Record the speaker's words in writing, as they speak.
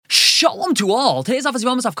Shalom to all. Today's daf is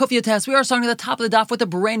Yevamos of Kufia Test. We are starting at the top of the daf with a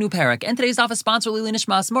brand new parak. And today's daf is sponsored Lili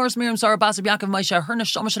Nishmas, Morris Miriam Sarah Basab Yaakov Maisha, her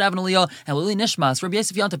neshama should have an aliyah, and Lili Nishmas, Rabbi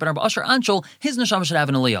Yosef Yontif, and Rabbi Asher Anshul, his neshama should have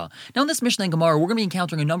an aliyah. Now in this Mishnah and Gemara, we're going to be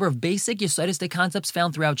encountering a number of basic Yesodistic concepts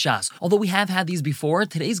found throughout Shas. Although we have had these before,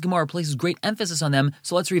 today's Gemara places great emphasis on them,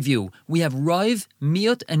 so let's review. We have Rav,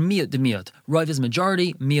 Miyut, and Miyut de Miyut. Rav is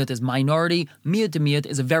majority, Miyut is minority, Miyut de Miyut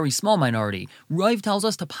is a very small minority. Rav tells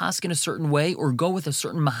us to paskin a certain way or go with a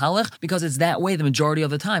certain mahalach because it's that way the majority of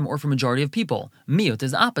the time or for majority of people. Miyut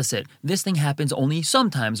is the opposite. This thing happens only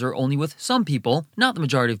sometimes or only with some people, not the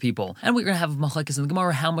majority of people. And we're going to have machlekes in the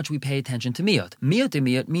Gemara how much we pay attention to Miyut. Miyut de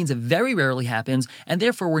Miyut means it very rarely happens and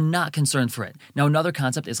therefore we're not concerned for it. Now another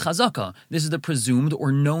concept is chazaka. This is the presumed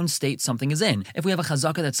or known state something is in. If we have a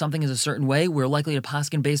chazaka that something is a certain way, we're likely to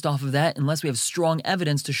paskin based off of that unless we have strong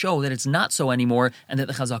evidence to show that it's not so anymore and that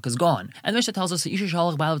the chazaka is gone. And the Mishnah tells us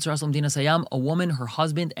a woman, her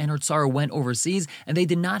husband, and her tzara went overseas and they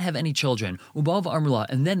did not have any children.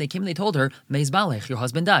 And then they came and they told her, your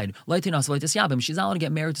husband died. She's not allowed to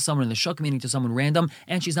get married to someone in the shuk, meaning to someone random,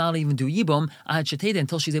 and she's not allowed to even do yibum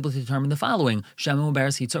until she's able to determine the following.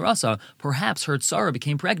 Perhaps her tzara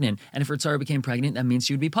became pregnant, and if her tzara became pregnant, that means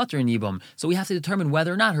she would be patur in yibum. So we have to determine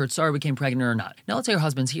whether or not her tzara became pregnant or not. Now let's say her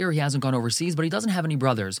husband's here, he hasn't gone overseas, but he doesn't have any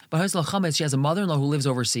brothers. But she has a mother-in-law who lives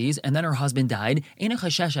overseas, and then her husband died.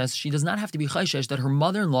 She does not have to be chayshesh that her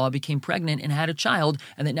mother-in-law became pregnant and had a child,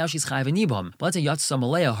 and that now she's chayv in yibum. But let's say Yatsa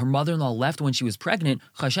Malaya, her mother-in-law left when she was pregnant,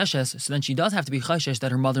 chayshesh, so then she does have to be chayshesh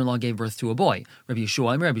that her mother-in-law gave birth to a boy. Rabbi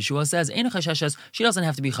Yeshua says, she doesn't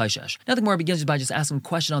have to be chayshesh. Now the Gemara begins by just asking a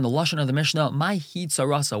question on the lashon of the Mishnah, my hid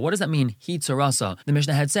sarasa. What does that mean, hid sarasa? The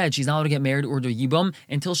Mishnah had said she's not allowed to get married or do yibum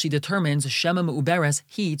until she determines shema meuberes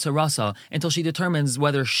hid sarasa, until she determines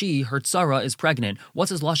whether she, her tzara, is pregnant.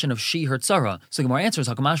 What's this lashon of she, her tzara? So Gemara answers,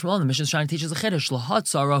 Hakamash the Mishnah is trying to teach us a chiddush, lahat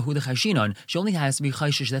tzara hu de chayshinon. She only has to be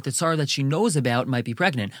chayshish that the tzara that she knows about might be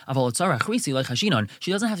pregnant. Aval tzara chrisi like chayshinon.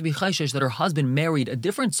 She doesn't have to be chayshish that her husband married a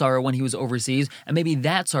different tzara when he was overseas, and maybe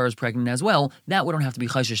that tzara is pregnant as well. That we don't have to be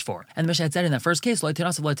chayshish for. And the Mishnah had said in that first case, she's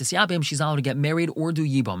not allowed to get married or do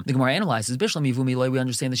yibum. The Gemara analyzes, Bishlam yivumi we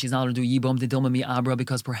understand that she's not allowed to do yibum de dilma mi abra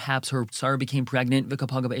because perhaps her tzara became pregnant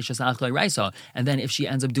v'kapaga b'eshas achloi raisa, and then if she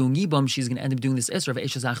ends up doing yibum, she's going to end up doing this isra of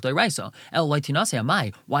eshas achloi raisa. El leitinase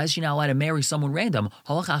amai. Why is she not allowed to marry someone random?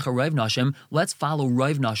 Halachacha Rav Nashim. Let's follow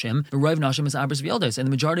Rav Nashim. The Rav Nashim is Abras V'Yildos, and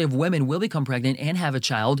the majority of women will become pregnant and have a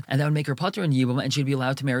child, and that would make her patur in yibum, and she'd be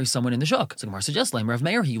allowed to marry someone in the shuk. So Gemara suggests, Rav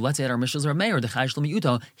Meir, let's say at our Mishnah's Rav Meir, the chayish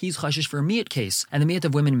l'miyuta, he's chayish for a miyut case, and the miyut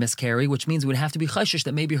of women miscarry, which means we would have to be chayish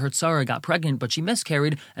that maybe her tzara got pregnant, but she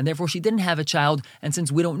miscarried, and therefore she didn't have a child, and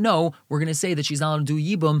since we don't know, we're going to say that she's not allowed to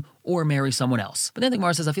do yibum or marry someone else. But then the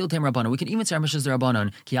Gemara says, Afil Tem Rabbanon. We can even say our Mishnah's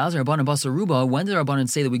Rabbanon. Ki az Rabbanon basar ruba. When did Rabbanon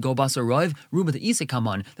say that we go basar rive? Ruba the isa come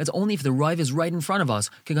on. That's only if the rive is right in front of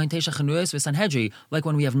us. Like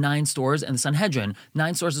when we have 9 stores and the Sanhedrin.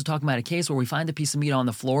 9 stores is talking about a case where we find a piece of meat on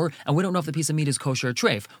the floor and we don't know if the piece of meat is kosher or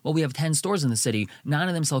treif. Well, we have 10 stores in the city. 9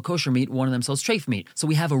 of them sell kosher meat, 1 of them sells treif meat. So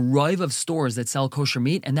we have a rive of stores that sell kosher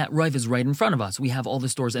meat, and that rive is right in front of us. We have all the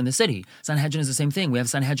stores in the city. Sanhedrin is the same thing. We have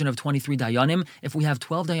Sanhedrin of 23 dayanim. If we have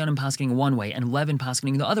 12 dayanim paskening one way and 11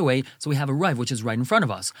 paskening the other way, so we have a rive which is right in front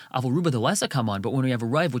of us. Avol ruba the lesa come on, but when we have a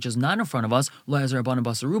rive which is not in front of us, lo yazer rabbanon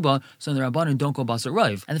basar ruba, so the rabbanon don't go basar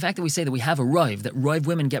rive. And the fact that we say that we have a rive, that rive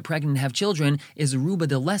women get pregnant and have children, is ruba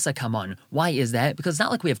the lesa come on. Why is that? Because it's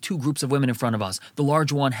not like we have 2 groups of women in front of us. The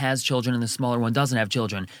large one has children and the smaller one doesn't have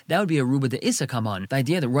children. That would be a ruba the isa come on. The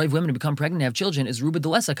idea that rive women become pregnant and have children is ruba the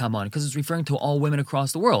lesa come on, because it's referring to all women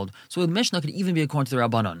across the world. So the Mishnah could even be according to the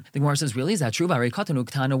rabbanon. The Gemara says, really, is that true?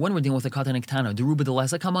 When we're dealing with a katan and ktana, the ruba the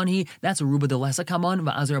lesa come on that's a ruba the lesa come on,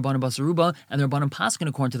 va'azar rabbanon basaruba, and the rabbanon paskin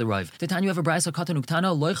according to the rive. Titania, you have a brayso katan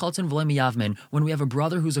uktana loy chaltzin v'loy miyavmin. When we have a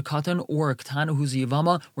brother who's a katan or a ktana who's a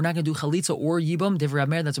yevama, we're not going to do chalitza or yibum. Divrei Rav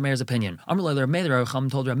Meir, that's a Meir's opinion. Amar Rav Meir, Chacham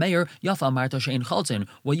told Rav Meir, Yafa amarta she'ein chaltzin.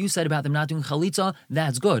 What you said about them not doing chalitza,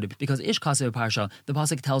 that's good, because ish kasev parsha. The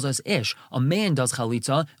pasuk tells us ish, a man does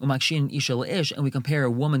chalitza, umakshin isha leish, and we compare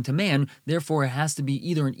a woman to man. Therefore, it has to be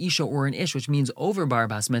either an isha or an ish, which means over bar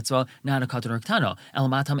bas mitzvah, not a katan or ktana.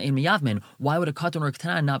 Elamatam ein miyavmin. Why would a katan or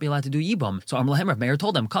ktana not be allowed to do yibum? So Amar Rav Meir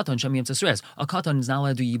told them, katan shem yimtzasres. A katan is not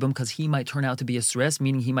allowed to do yibum because he might turn out to be a sres,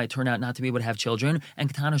 meaning he might turn out not to be able to have children.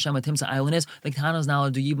 And ktana shem atimsa islandess. The ktana is not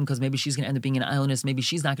allowed to do yibum because maybe she's going to end up being an islandess. Maybe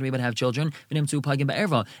she's not going to be able to have children. And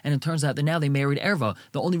it turns out that now they married erva.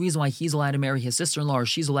 The only reason why he's allowed to marry his sister-in-law or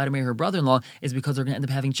she's allowed to marry her brother-in-law is because they're going to end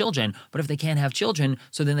up having children. But if they can't have children,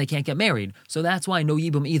 so then they can't get married. So that's why no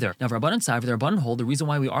yibum either. Now, for Rabbanan side, for the Rabbanan hold, the reason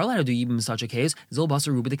why we are allowed to do yibum in such a case, zil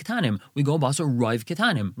basar ruba de ketanim. We go basar rive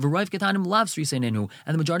ketanim. V'rive ketanim lav srisenenu.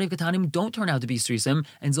 And the majority of ketanim don't turn out to be srisem.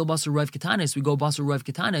 And zil basar rive ketanis, we go basar rive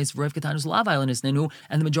ketanis. V'rive ketanis lav islandis nenu.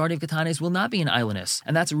 And the majority of ketanis will not be an islandis.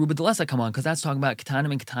 And that's a ruba de lesa come on, because that's talking about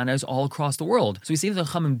ketanim and ketanis all across the world. So we see that the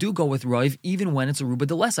Chachamim do go with rive even when it's a ruba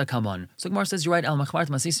de lesa come on. So Gemara says, you're right, al machmart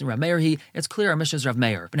masisin Rav Meir he. It's clear our Mishnah is Rav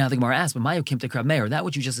Meir. But now the Gemara asks, but Mayu kimtik Rav Meir. That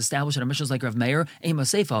which you just established in our Mishnah is like Rav Meir. Ema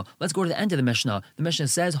seifa. Let's go to the end of the Mishnah. The Mishnah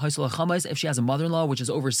says, if she has a mother-in-law which is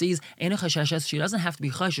overseas, she doesn't have to be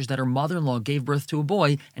chayshish that her mother-in-law gave birth to a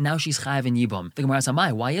boy and now she's chayav in yibum. The Gemara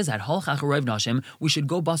asks, why is that? We should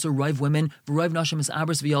go basar rive women. Rive nashim is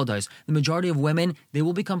abras v'yoldos. The majority of women, they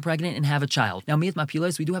will become pregnant and have a child. Now miyat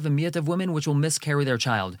mapilos, we do have a miyat of women which will miscarry their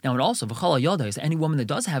child. Now and also v'chala yoldos, any woman that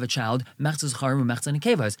does have a child,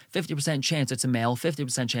 50% chance it's a male,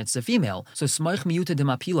 50% chance it's a female. So smoich miyuta de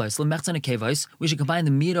mapilos lemechzan akevos. We should combine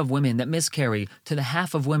the miyat of women that miscarry to the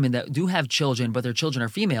half of women that do have children, but their children are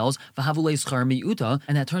females, and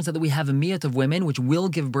that turns out that we have a miyat of women which will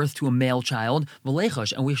give birth to a male child,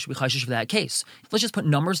 and we should be chayshish for that case. Let's just put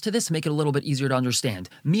numbers to this to make it a little bit easier to understand.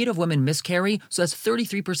 Miyat of women miscarry, so that's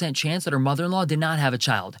 33% chance that her mother-in-law did not have a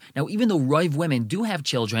child. Now, even though rive women do have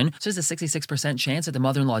children, so there's a 66% chance that the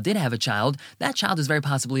mother-in-law did have a child, that child is very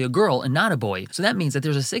possibly a girl and not a boy. So that means that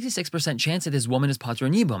there's a 66% chance that this woman is patra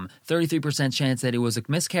nibum, 33% chance that it was a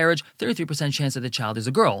miscarriage, 33% chance that the child is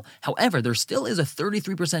a girl. However, there still is a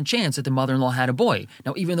 33% chance that the mother-in-law had a boy.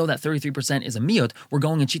 Now, even though that 33% is a miyut, we're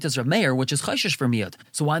going in Shitas Rav Meir, which is chayshish for miyut.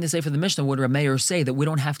 So why did they say for the Mishnah would Rav Meir say that we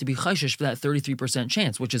don't have to be chayshish for that 33%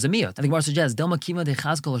 chance, which is a miyut? I think Gemara suggests, Delma kima de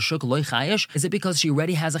chazka l'shuk loy chayish. Is it because she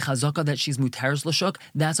already has a chazaka that she's mutaris l'shuk?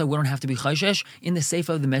 That's why we don't have to be chayshish. In the seifa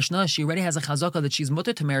of the Mishnah, she already has a chazaka that she's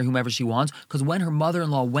mutter to marry whomever she wants, because when her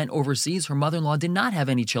mother-in-law went overseas, her mother-in-law did not have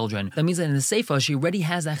any children. That means that in the seifa, she already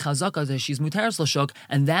has that chazaka that she's mutaris l'shuk,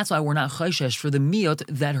 and that's why we're not chayshish for the miyut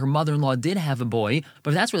that her mother-in-law did have a boy.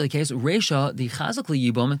 But if that's really the case, Reisha, the chazak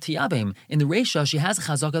yibum tiyabim. In the Reisha, she has a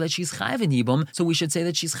chazaka that she's chayav in yibum, so we should say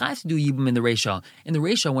that she's chayav to do yibum in the Reisha. In the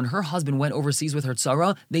Reisha, when her husband went overseas with her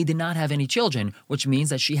tzara, they did not have any children, which means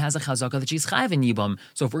that she has a chazaka that she's chayav in yibum.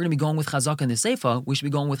 So if we're going to be going with chazaka in the seifa, we should be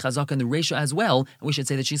going with chazaka in the Reisha as well, and we should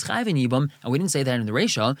say that she's chayav in yibum, and we didn't say that in the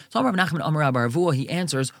Reisha. So Amar Nachman Amar Abaravua, he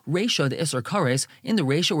answers, Reisha the Isser Kares. In the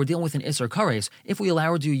Reisha, we're dealing with an Isser Kares. If we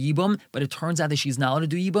allow her to do yibum, but it turns out that she's not allowed to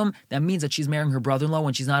do yibum, that means that she's marrying her brother-in-law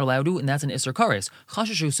when she's not allowed to, and that's an Isser Kares.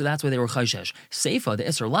 Chashashu, so that's why they were chayshesh. Seifa, the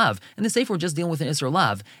Isser Lav. In the Seifa, we're just dealing with an Isser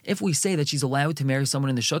Lav. If we say that she's allowed to marry someone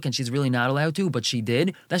in the shuk and she's really not allowed to, but she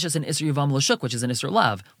did, that's just an Isser Yevamos l'shuk, which is an Isser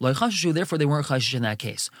Lav. Lo chashashu, therefore they weren't chayshesh in that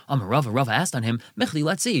case. Rava asked on him, Mechli,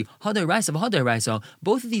 let's see, Hadai Raisa v'Hadai Raisa.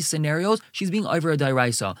 Both of these scenarios, she's being over a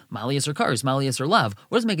Dairaisa. Mali Isser Kares, Mali Isser Lav.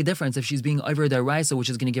 What does it make a difference if she's being over a Dairaisa, which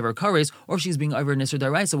is going to give her Kares, or if she's being over an Isser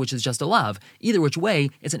Dairaisa, which is just a Lav? Either which way,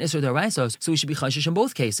 it's an Isser Dairaisa, so we should be chayshesh in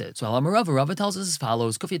both cases. So Rava tells us as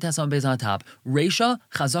follows, Kufya Tesam Bez on top. Reisha,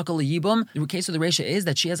 chazaka l'yibum. The case of the Reisha is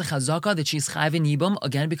that she has a chazaka that she's chayv in yibum,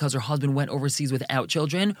 again because her husband went overseas without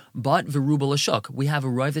children, but v'ruba l'shuk. We have a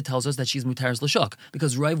rive that tells us that she's mutaris l'shuk,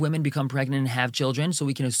 because rive women become pregnant and have children, so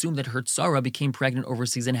we can assume that her tzara became pregnant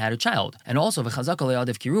overseas and had a child. And also, v'chazaka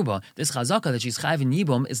le'adev kiruba, this chazaka that she's chayv in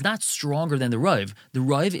yibum is not stronger than the rive. The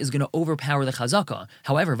rive is going to overpower the chazaka.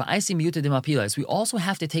 However, v'aisi miyuta demapilas, we also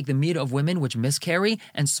have to take the miyut of women which miscarry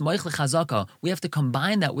and smoich l'chazaka. We have to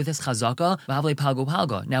combine that with this chazaka, v'havle palgo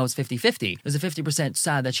palga. Now it's 50-50. There's a 50%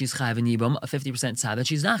 tzad that she's chayv in yibum, a 50% tzad that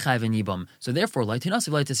she's not chayv in yibum. So therefore, like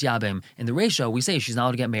tinasiv like yabim. In the ratio, we say she's not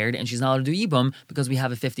allowed to get married and she's not allowed to do yibum because we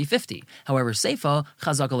have a 50-50. However, seifa,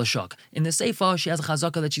 chazaka l'shuk. In the seifa, she has a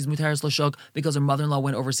chazaka that she's mutaris l'shuk because her mother-in-law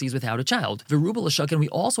went overseas without a child. V'ruba l'shuk, and we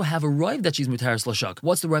also have a rive that she's mutaris l'shuk.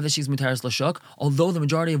 What's the rive that she's mutaris l'shuk? Although the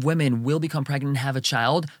majority of women will become pregnant and have a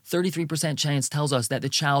child, 33% chance tells us that the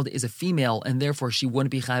child is a female and therefore she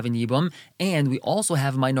wouldn't be chayv in yibum. And we also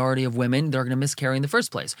have a minority of women that are going to miscarry in the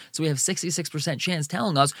first place. So we have 66% chance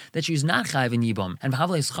telling us that she's not chayv in yibum. And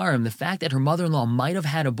v'havle scharim, the fact that her mother-in-law might have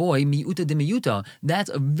had a boy, miuta de miuta, that's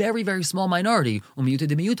a very, very small minority. Miuta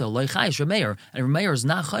de miuta, loy chayish Rameir. And Rameir is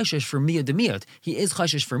not chayshish for miyut de miyut. He is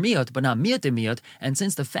chayshish for miyut, but not miyut de miyut. And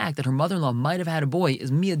since the fact that her mother-in-law might have had a boy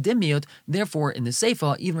is miyut de miyut, therefore in the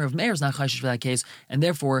seifa, even if Meir is not chayshish for that case, and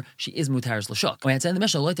therefore she is mutaris l'shuk. When it's in the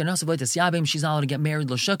Mishnah, she's not allowed to get married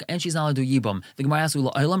l'shuk, and she's not allowed to do yibum. The Gemara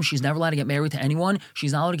asks, she's never allowed to get married to anyone.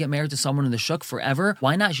 She's not allowed to get married to someone in the shuk forever.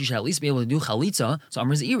 Why not? She should at least be able to do chalitza. So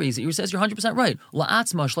Amr Zeiri says you're 100% right.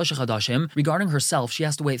 La'atzma shlesh chadashim. Regarding herself, she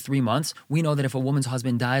has to wait 3 months. We know that if a woman's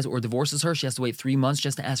husband dies or divorces her, she has to wait 3 months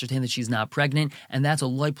just to ascertain that she's not pregnant, and that's a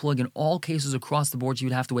light plug in all cases across the board. She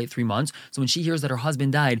would have to wait 3 months. So when she hears that her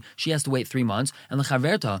husband died, she has to wait 3 months, and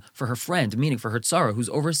lechaverta, for her friend, meaning for her tzara who's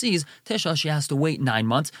overseas, tisha, she has to wait 9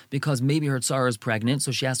 months because maybe her tzara is pregnant,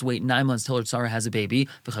 so she has to wait 9 months till her tzara has a baby,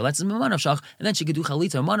 and then she could do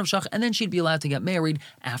chalitza manavshach, and then she'd be allowed to get married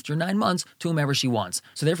after 9 months to whomever she wants.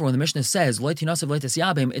 So therefore, when the Mishnah says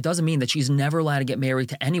it doesn't mean that she's never allowed to get married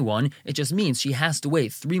to anyone. It just means she has to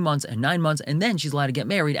wait 3 months and 9 months, and then she's allowed to get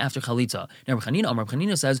married after chalitza. Now, Reb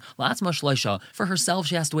Chanina says for herself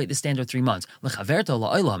she has to wait the standard 3 months.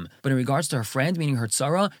 But in regards to her friend, meaning her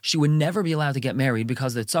tzara, she would never be allowed to get married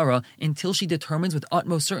because of the tzara until she determines with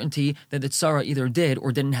utmost certainty that the tzara either did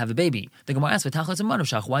or didn't have a baby. The Gemara asks,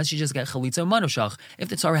 why does she just get chalitza manushach? If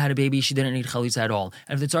the tzara had a baby, she didn't need chalitza at all.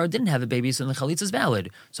 And if the tzara didn't have a baby, so then the chalitza is valid.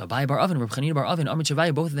 So Abai bar Avin, Reb Chanina bar Avin, Amit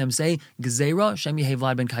Shavai, both of them say, Gzeira Shem Yehi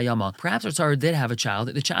Vlad ben Kayama. Perhaps her tzara did have a child,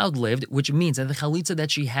 the child lived, which means that the chalitza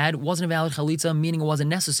that she had wasn't a valid chalitza, meaning it wasn't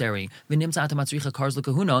necessary. And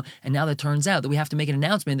now that turns out that we have to make an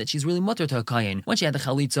announcement that she's really mutter to a kayin. When she had the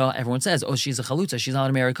chalitza, everyone says, oh, she's a chalitza, she's not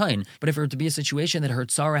a married kayin. But if it were to be a situation that her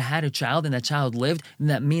tzara had a child and that child lived, then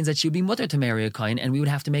that means that she would be mutter to marry a kayin, and we would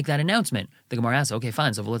have to make that announcement. The Gemara asks, okay,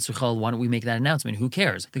 fine, so why don't we make that announcement? Who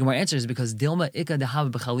cares? The Gemara answers because Dilma Ika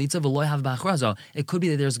dehav b'chalitza v'loy hav b'achraza. It could be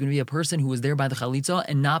that there's going to be a person who was there by the chalitza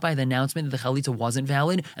and not by the announcement that the chalitza wasn't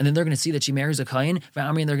valid, and then they're going to see that she marries a kayin,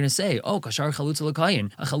 and they're going to say, oh, kashar chalitza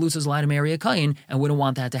l'kayin. A chalitza is allowed to marry a kayin, and we don't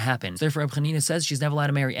want that to happen. So therefore, Reb Chanina says she's never allowed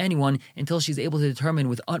to marry anyone until she's able to determine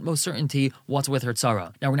with utmost certainty what's with her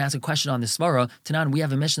tzara. Now we're going to ask a question on this svara. Tanan, we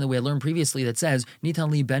have a mission that we had learned previously that says,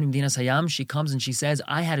 Nitan li ben Medinas Hayam. She comes and she says,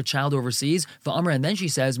 I had a child overseas. V'amr, and then she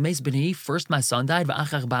says, Meis b'ni, first my son died,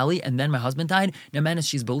 v'achach bali, and then my husband died. Now menace,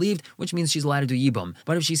 she's believed, which means she's allowed to do yibum.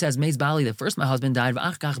 But if she says, Meis bali, that first my husband died,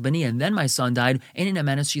 v'achach b'ni, and then my son died, in a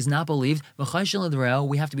menace, she's not believed. V'chayshel,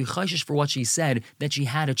 we have to be chayshish for what she said, that she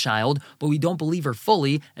had a child, but we don't believe her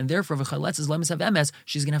fully, and therefore, v'chaletzes lemis have emes,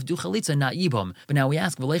 she's going to have to do chalitza, not yibum. But now we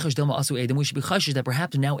ask, v'leichash dilma asu edim, we should be chayshish that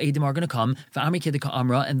perhaps now edim are going to come, v'amri kidika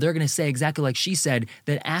amra, and they're going to say exactly like she said,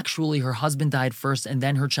 that actually her husband died first and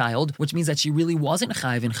then her child, which means that she really wasn't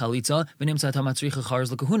chayiv in chalitza,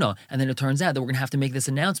 and then it turns out that we're going to have to make this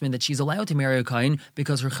announcement that she's allowed to marry a kain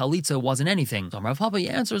because her chalitza wasn't anything. So Rav Papa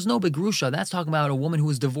answers, no, but grusha, that's talking about a woman who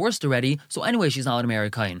was divorced already, so anyway she's not allowed to marry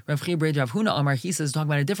a kain. Rav Chibred Rav Huna Amar, he says, talking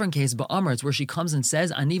about a different case, but Amar, it's where she comes and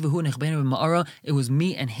says, Ani v'hu nechbeinu b'ma'ara, it was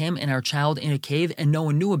me and him and our child in a cave and no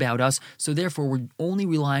one knew about us, so therefore we're only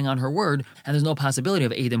relying on her word, and there's no possibility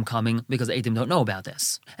of Edom coming because Edom don't know about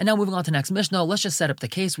this. And now moving on to next Mishnah, let's just set up the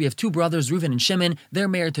case. We have two brothers, Reuven and Shimon. They're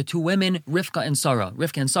married to two women, Rivka and Sarah.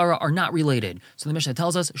 Rivka and Sarah are not related. So the Mishnah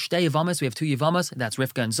tells us, Shtei Yevamos, we have two Yevamos, that's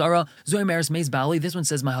Rivka and Sarah. Zoy Meres Meis Bali, this one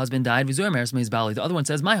says my husband died, Vizoy Meres Meis Bali, the other one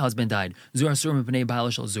says my husband died. Zoy Asur Mipnei Baal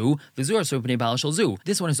Shel Zu, Vizoy Asur Mipnei Baal Shel Zu.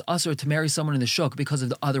 This one is Asur to marry someone in the shuk because of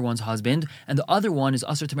the other one's husband, and the other one is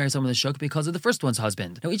Asur to marry someone in the shuk because of the first one's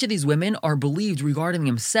husband. Now each of these women are believed regarding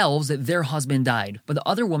themselves that their husband died, but the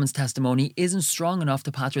other woman's testimony isn't strong enough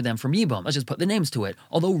to pater them from Yibam. Let's just put the names to it.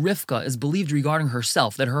 Although Rivka is believed regarding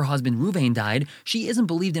herself that her husband Reuven died, she isn't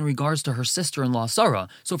believed in regards to her sister-in-law Sarah.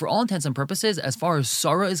 So for all intents and purposes, as far as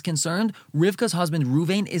Sarah is concerned, Rivka's husband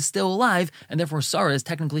Reuven is still alive, and therefore Sarah is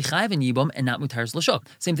technically chayiv in Yibam and not mutaris l'shuk.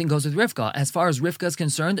 Same thing goes with Rivka. As far as Rivka is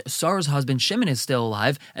concerned, Sarah's husband Shimon is still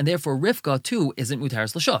alive, and therefore Rivka too isn't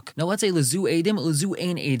mutaris l'shuk. Now let's say lezu edim, lezu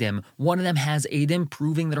ein edim. One of them has edim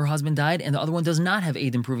proving that her husband died, and the other one does not have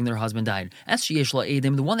edim proving that her husband died. As sheyesh la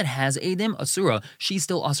edim, the one that has edim, asura, she's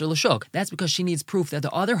still asur l'shuk. That's because she needs proof that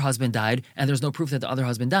the other husband died, and there's no proof that the other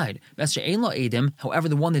husband died. As she'ein la edim, however,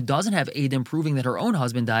 the one that doesn't have edim proving that her own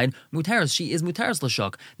husband died, mutaris, she is mutaris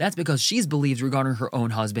l'shuk. That's because she's believed regarding her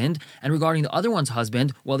own husband, and regarding the other one's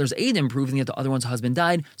husband, well, there's edim proving that the other one's husband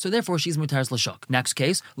died, so therefore she's mutaris l'shuk. Next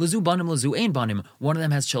case, lezu banim, lezu ein banim. One of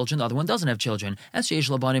them has children, the other one doesn't have children. As sheyesh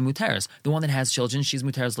la banim mutaris, the one that has children, she's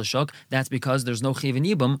mutaris l'shuk. That's because there's no chiv in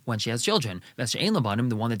yibum when she has children. As she'ein la banim,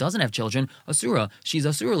 the one that doesn't have children, asura, she's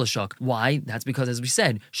asura l'shuk. Why? That's because, as we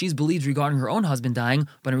said, she's believed regarding her own husband dying,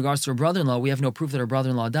 but in regards to her brother-in-law, we have no proof that her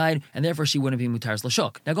brother-in-law died, and therefore she wouldn't be mutaris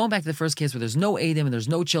l'shuk. Now going back to the first case where there's no edim and there's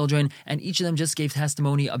no children, and each of them just gave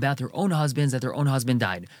testimony about their own husbands, that their own husband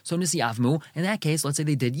died. So Nisi Avmu, in that case, let's say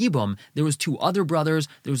they did yibum. There was two other brothers,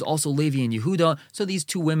 there was also Levi and Yehuda, so these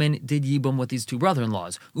two women did yibum with these two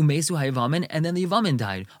brother-in-laws. Umesu ha'yevamin, and then the Yevamin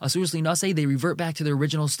died. Asurs linase, they revert back to their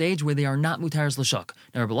original stage where they are not mutaris l'shuk.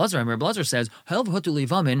 Now Rabbi Lazar says, Ha'el v'hotu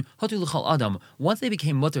le'yevamin, hotu l'chal adam. Once they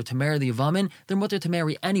became mutter to marry the Yevamin, they're mutter to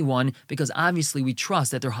marry anyone, because obviously we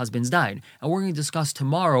trust that their husbands died. And we're going to discuss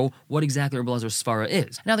tomorrow what exactly Rabbi Lazar's svara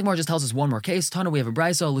is. Now the Gemara just tells us one more case. Tana, we have a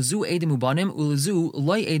brisa, lezu edim ubanim, ulezu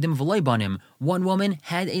loy edim v'loy banim. One woman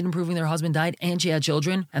had edim proving their husband died and she had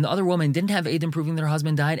children, and the other woman didn't have edim proving their husband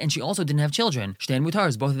husband died, and she also didn't have children. Shtein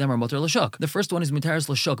mutars, both of them are mutar l'shuk. The first one is mutaris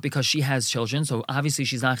l'shuk because she has children, so obviously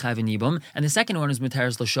she's not chayv nibum. And the second one is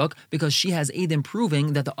mutaris l'shuk because she has edim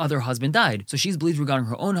proving that the other husband died. So she's believed regarding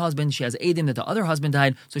her own husband. She has edim that the other husband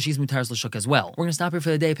died, so she's mutaris l'shuk as well. We're going to stop here for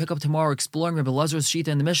the day. Pick up tomorrow exploring Rebbe Lazar's Shita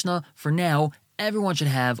in the Mishnah. For now, everyone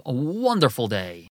should have a wonderful day.